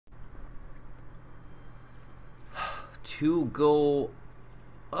to go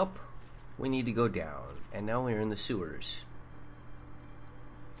up, we need to go down. And now we're in the sewers.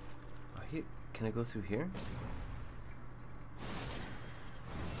 Oh, here, can I go through here?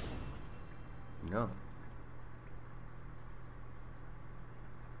 No.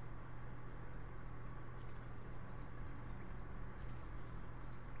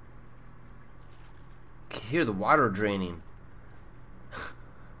 I can hear the water draining.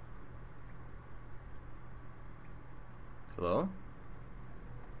 Hello?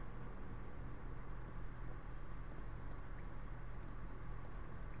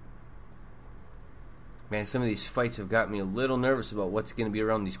 Man, some of these fights have got me a little nervous about what's going to be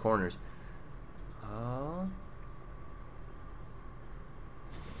around these corners. Oh.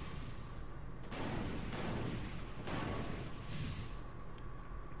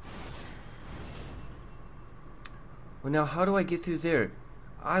 Well, now how do I get through there?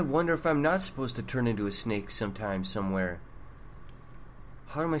 I wonder if I'm not supposed to turn into a snake sometime, somewhere.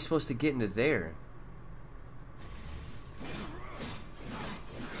 How am I supposed to get into there?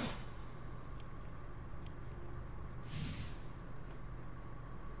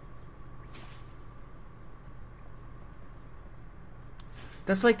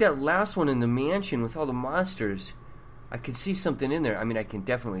 That's like that last one in the mansion with all the monsters. I can see something in there. I mean, I can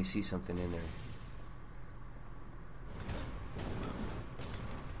definitely see something in there.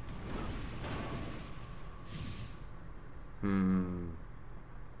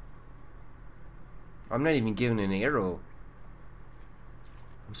 I'm not even given an arrow.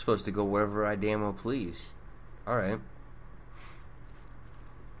 I'm supposed to go wherever I damn well please. Alright.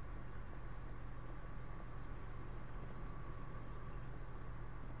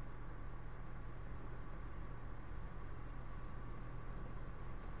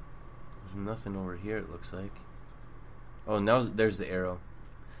 There's nothing over here, it looks like. Oh, now there's the arrow.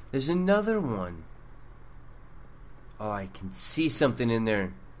 There's another one. Oh, I can see something in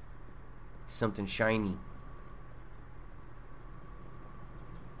there. Something shiny.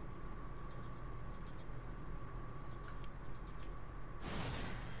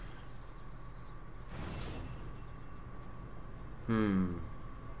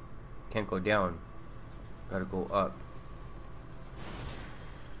 Can't go down. Gotta go up.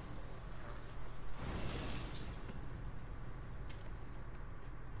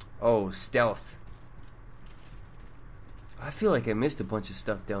 Oh, stealth. I feel like I missed a bunch of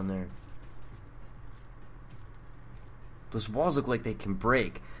stuff down there. Those walls look like they can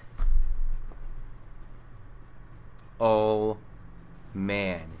break. Oh,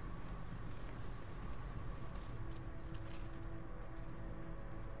 man.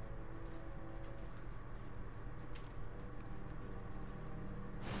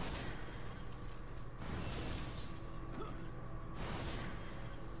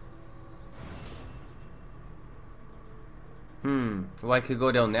 Well, I could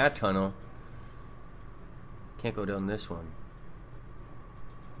go down that tunnel. Can't go down this one.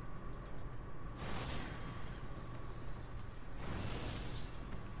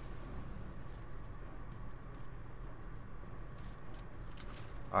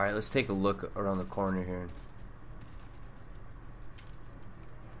 Alright, let's take a look around the corner here.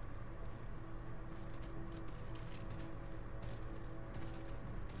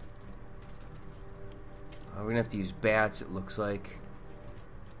 We're gonna have to use bats, it looks like.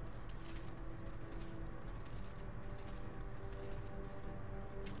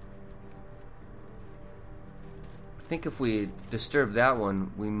 I think if we disturb that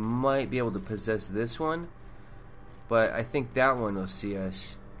one, we might be able to possess this one. But I think that one will see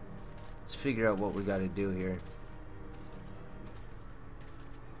us. Let's figure out what we gotta do here.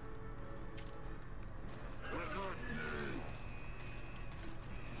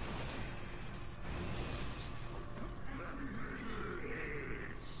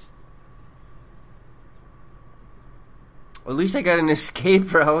 At least I got an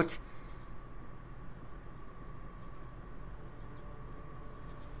escape route.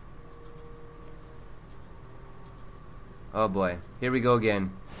 Oh boy, here we go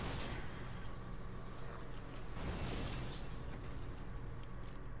again.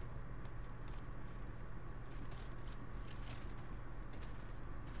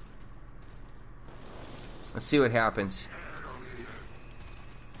 Let's see what happens.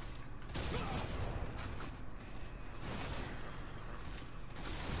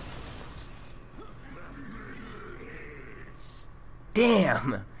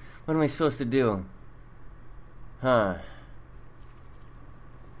 Damn! What am I supposed to do? Huh.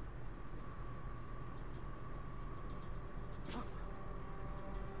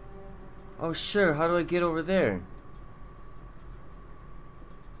 Oh, sure. How do I get over there?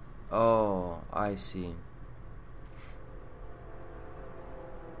 Oh, I see.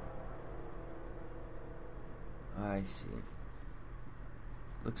 I see.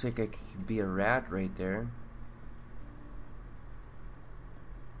 Looks like I could be a rat right there.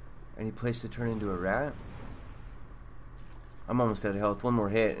 Any place to turn into a rat? I'm almost out of health. One more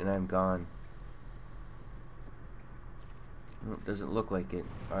hit and I'm gone. Oh, doesn't look like it.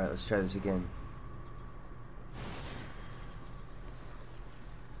 Alright, let's try this again.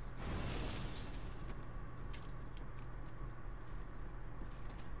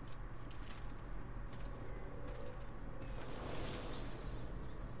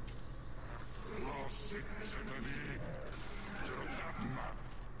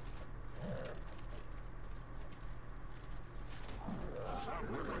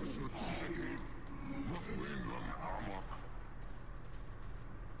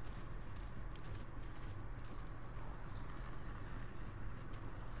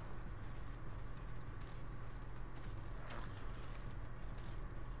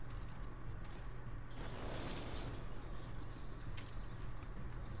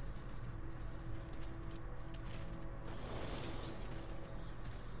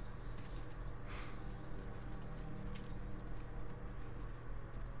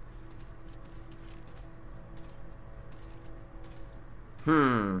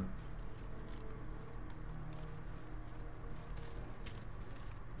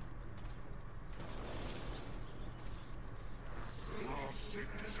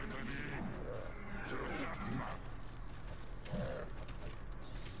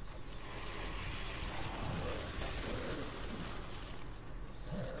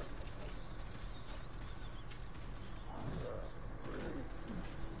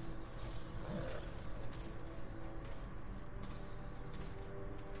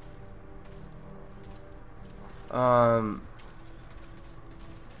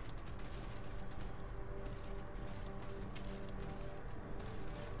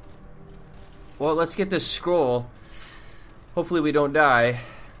 Well, let's get this scroll. Hopefully we don't die.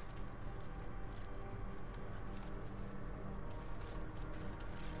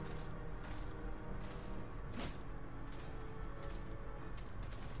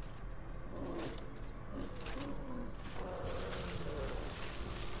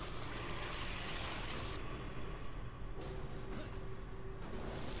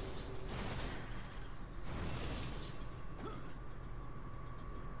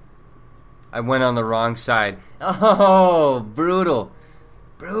 I went on the wrong side. Oh, brutal.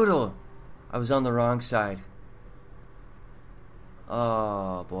 Brutal. I was on the wrong side.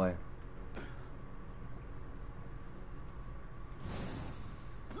 Oh, boy.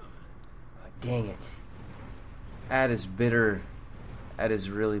 Dang it. That is bitter. That is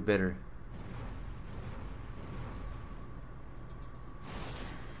really bitter.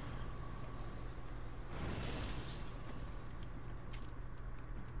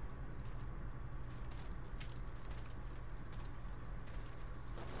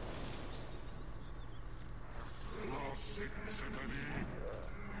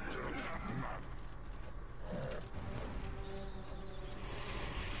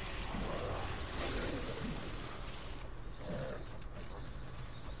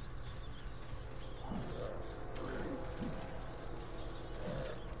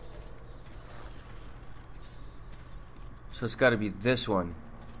 So it's got to be this one.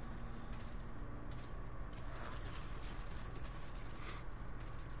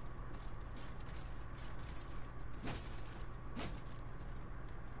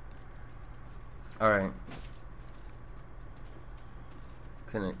 All right.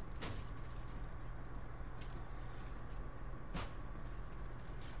 Can I?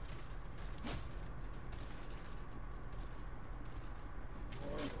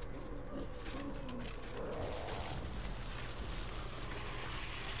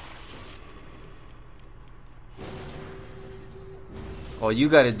 Oh, you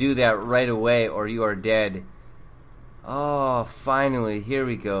got to do that right away or you are dead. Oh, finally. Here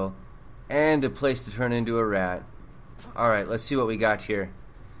we go. And a place to turn into a rat. Alright, let's see what we got here.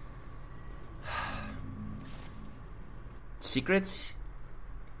 Secrets?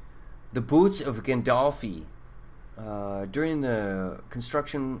 The boots of Gandalfi. During the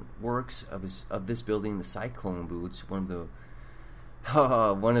construction works of this building, the Cyclone boots, one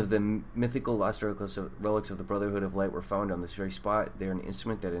of the mythical lost relics of the Brotherhood of Light, were found on this very spot. They're an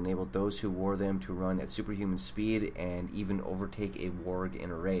instrument that enabled those who wore them to run at superhuman speed and even overtake a warg in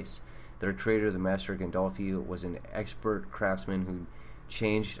a race. Their creator, the Master Gandalfi, was an expert craftsman who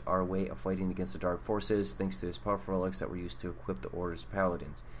changed our way of fighting against the dark forces thanks to his powerful relics that were used to equip the Order's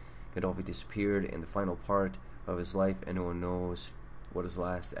paladins. Gandalfi disappeared in the final part of his life, and no one knows what his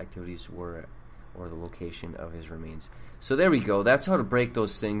last activities were or the location of his remains. So there we go. That's how to break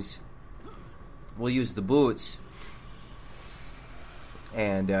those things. we'll use the boots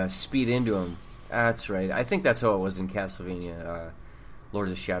and speed into them. That's right. I think that's how it was in Castlevania,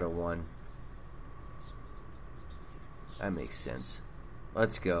 Lords of Shadow 1. That makes sense.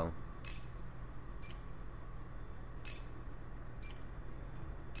 Let's go.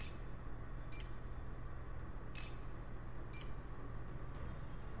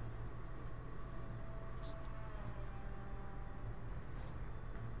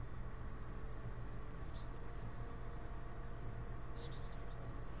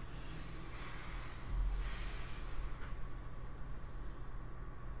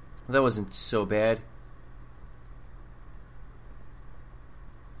 That wasn't so bad.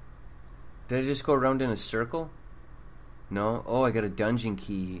 Did I just go around in a circle? No? Oh, I got a dungeon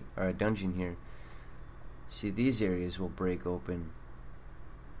key, or a dungeon here. See, these areas will break open,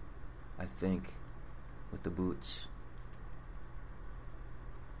 I think, with the boots.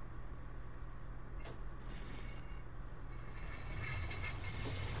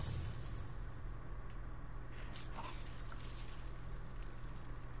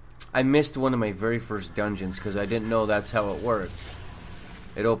 I missed one of my very first dungeons because I didn't know that's how it worked.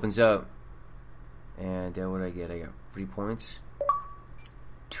 It opens up. And what did I get? I got 3 points.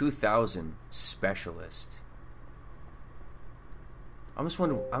 2,000 specialist. I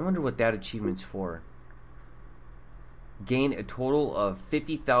wonder what that achievement's for. Gain a total of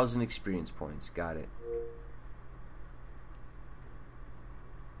 50,000 experience points. Got it.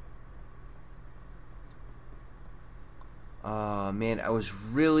 Man, I was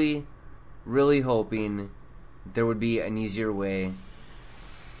really, really hoping there would be an easier way.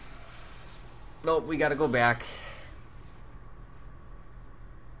 Nope, we gotta go back.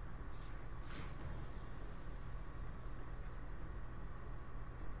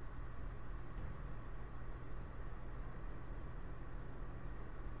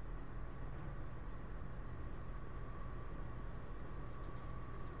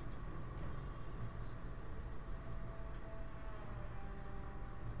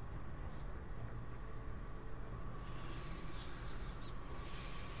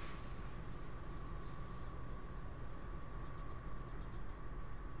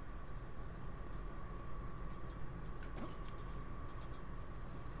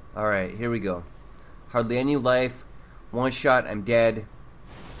 Alright, here we go. Hardly any life. One shot, I'm dead.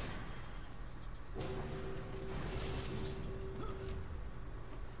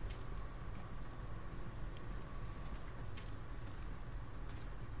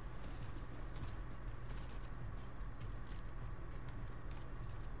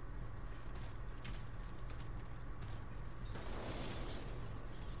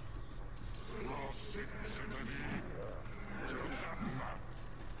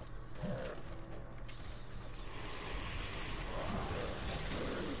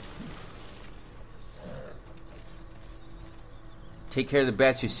 Take care of the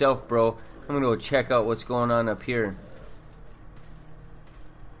bats yourself, bro. I'm gonna go check out what's going on up here.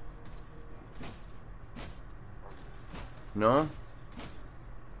 No?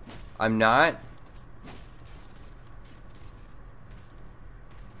 I'm not?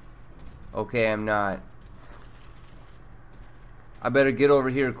 Okay, I'm not. I better get over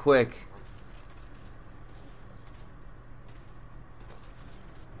here quick.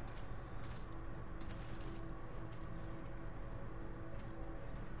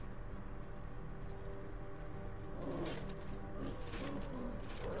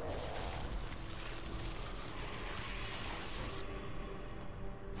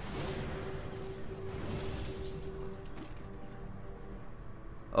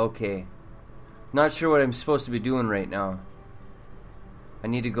 Okay. Not sure what I'm supposed to be doing right now. I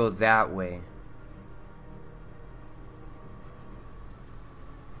need to go that way.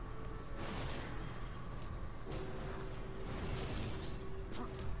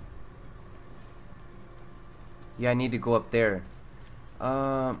 Yeah, I need to go up there.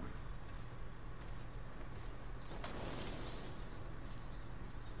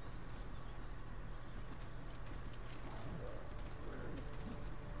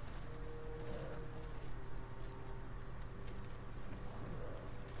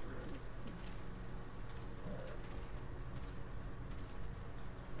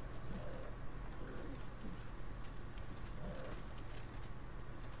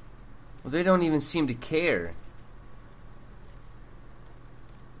 Well, they don't even seem to care.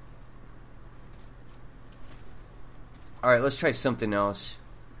 Alright, let's try something else.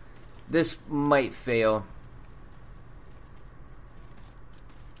 This might fail.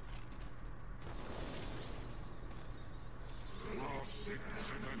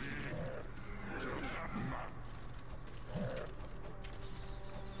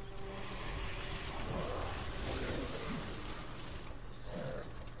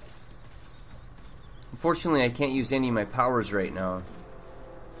 Unfortunately, I can't use any of my powers right now.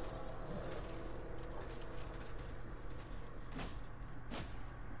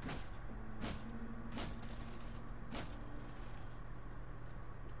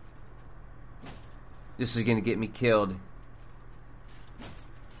 This is gonna get me killed.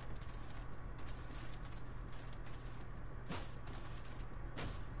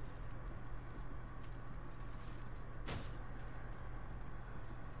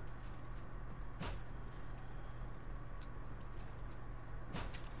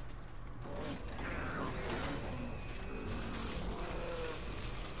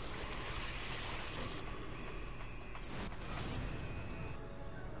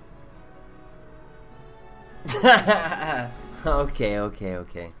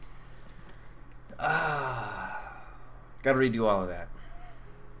 Okay. Gotta redo all of that.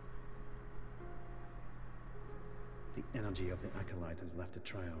 The energy of the acolyte has left a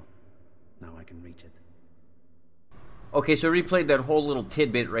trail. Now I can reach it. Okay, so I replayed that whole little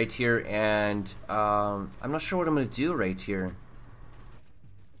tidbit right here, and I'm not sure what I'm gonna do right here.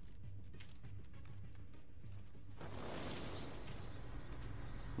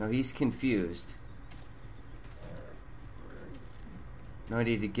 No, he's confused. No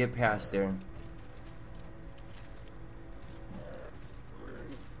idea to get past there.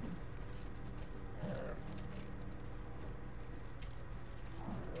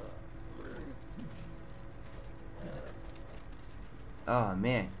 Oh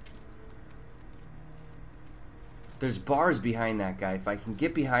man. There's bars behind that guy. If I can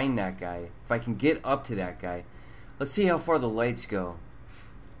get behind that guy, if I can get up to that guy. Let's see how far the lights go.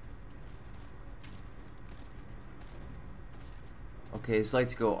 Okay, his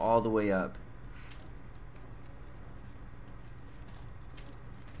lights go all the way up.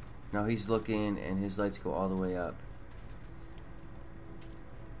 Now he's looking and his lights go all the way up.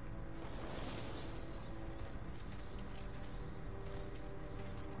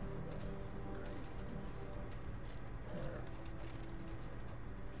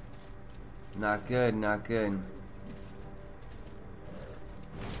 Not good, not good.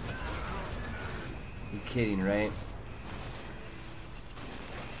 You're kidding, right?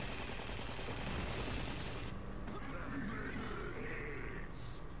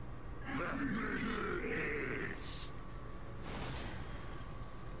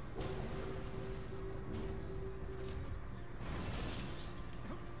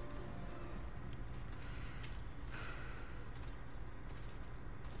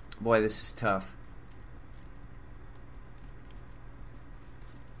 Boy, this is tough.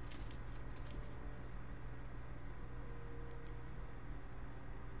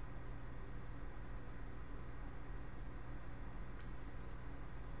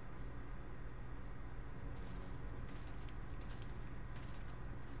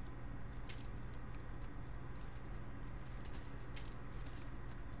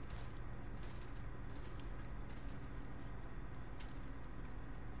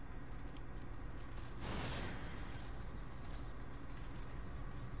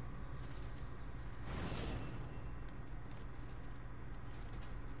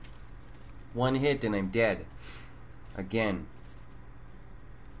 One hit and I'm dead. Again.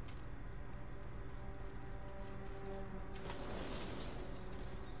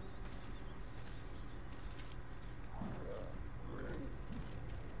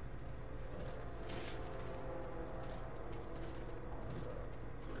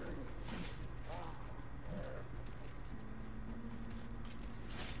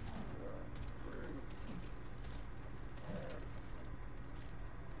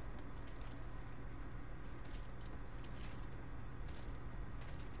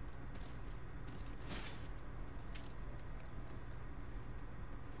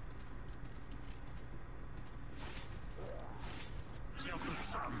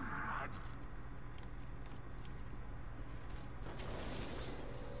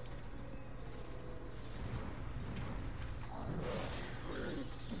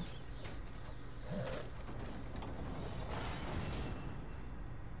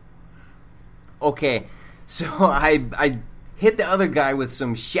 Okay, so I hit the other guy with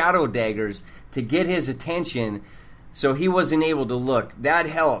some shadow daggers to get his attention so he wasn't able to look. That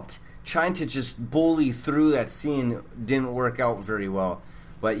helped. Trying to just bully through that scene didn't work out very well.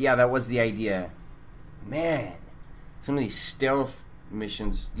 But yeah, that was the idea. Man, some of these stealth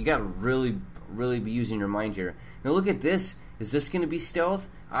missions, you gotta really be using your mind here. Now look at this. Is this gonna be stealth?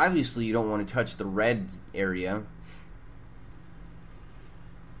 Obviously you don't want to touch the red area.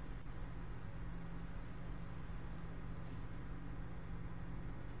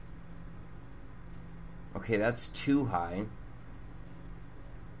 Okay, that's too high.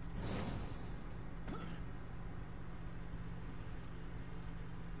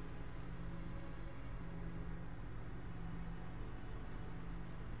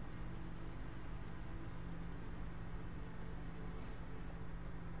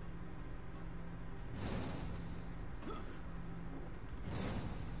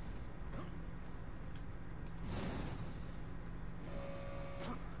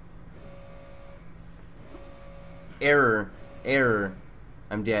 Error. Error.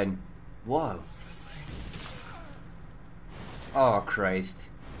 I'm dead. Whoa. Oh, Christ.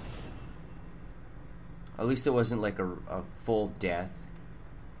 At least it wasn't like a full death.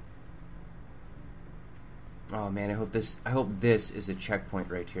 Oh man, I hope this is a checkpoint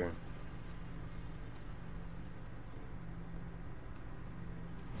right here.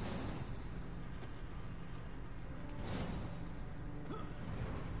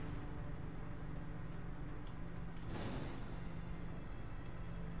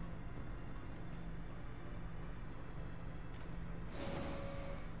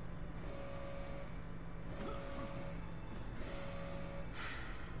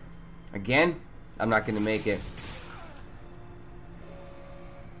 Again? I'm not going to make it.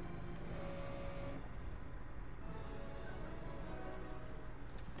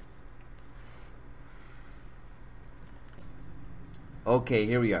 Okay,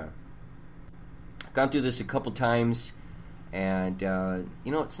 here we are. Gone through this a couple times, and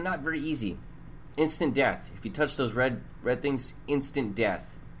you know, it's not very easy. Instant death. If you touch those red things, instant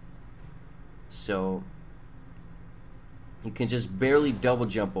death. So you can just barely double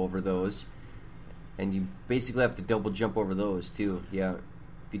jump over those, and you basically have to double jump over those too. Yeah,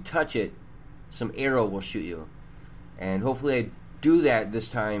 if you touch it, some arrow will shoot you, and hopefully I do that this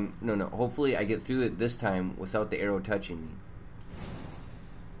time. No, hopefully I get through it this time without the arrow touching me.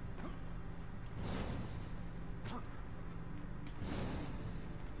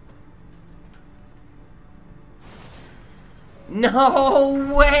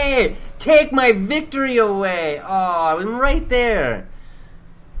 No way! Take my victory away! Oh, I'm right there.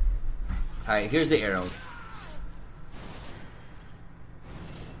 Alright, here's the arrow.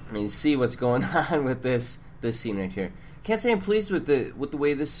 And you see what's going on with this scene right here. Can't say I'm pleased with the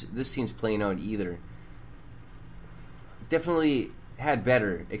way this scene's playing out either. Definitely had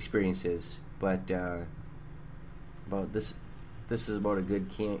better experiences, but about this is about a good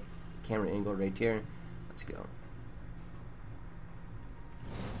camera angle right here. Let's go.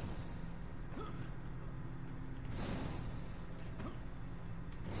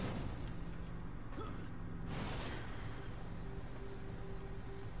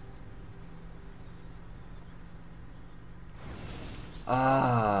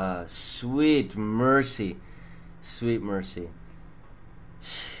 Ah, sweet mercy. Sweet mercy.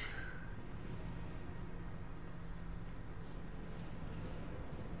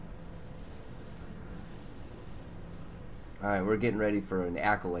 Alright, we're getting ready for an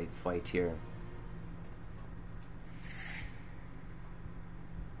acolyte fight here.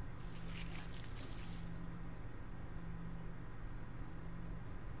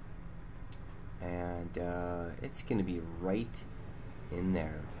 And it's gonna be right in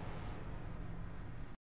there.